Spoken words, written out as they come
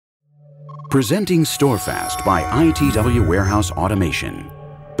Presenting StorFast by ITW Warehouse Automation,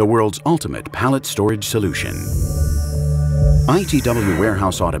 the world's ultimate pallet storage solution. ITW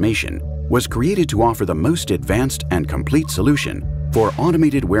Warehouse Automation was created to offer the most advanced and complete solution for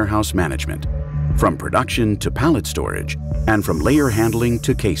automated warehouse management, from production to pallet storage, and from layer handling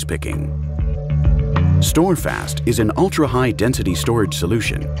to case picking. StorFast is an ultra-high density storage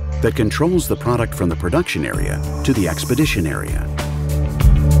solution that controls the product from the production area to the expedition area.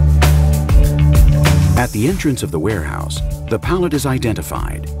 At the entrance of the warehouse, the pallet is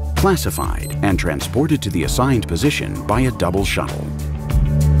identified, classified, and transported to the assigned position by a double shuttle.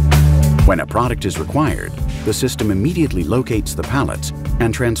 When a product is required, the system immediately locates the pallets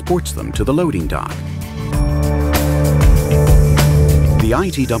and transports them to the loading dock. The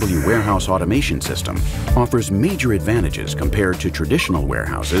ITW Warehouse Automation System offers major advantages compared to traditional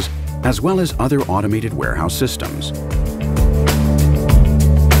warehouses as well as other automated warehouse systems.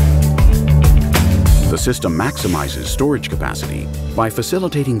 The system maximizes storage capacity by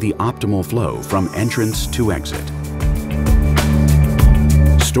facilitating the optimal flow from entrance to exit.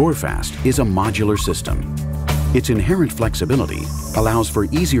 StorFast is a modular system. Its inherent flexibility allows for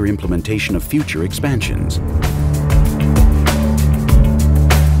easier implementation of future expansions.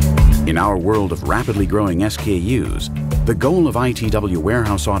 In our world of rapidly growing SKUs, the goal of ITW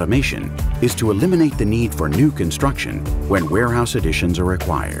Warehouse Automation is to eliminate the need for new construction when warehouse additions are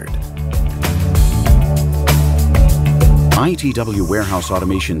required. ITW Warehouse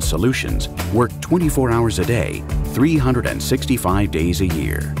Automation solutions work 24 hours a day, 365 days a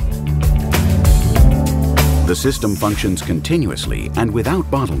year. The system functions continuously and without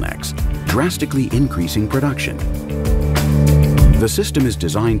bottlenecks, drastically increasing production. The system is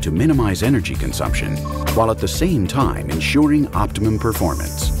designed to minimize energy consumption while at the same time ensuring optimum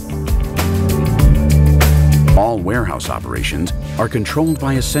performance. All warehouse operations are controlled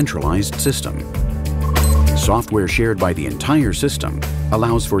by a centralized system. Software shared by the entire system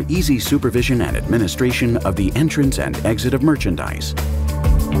allows for easy supervision and administration of the entrance and exit of merchandise,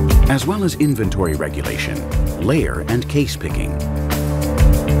 as well as inventory regulation, layer and case picking.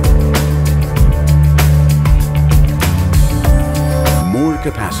 More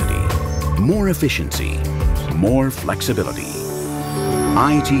capacity, more efficiency, more flexibility.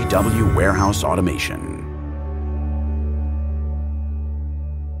 ITW Warehouse Automation.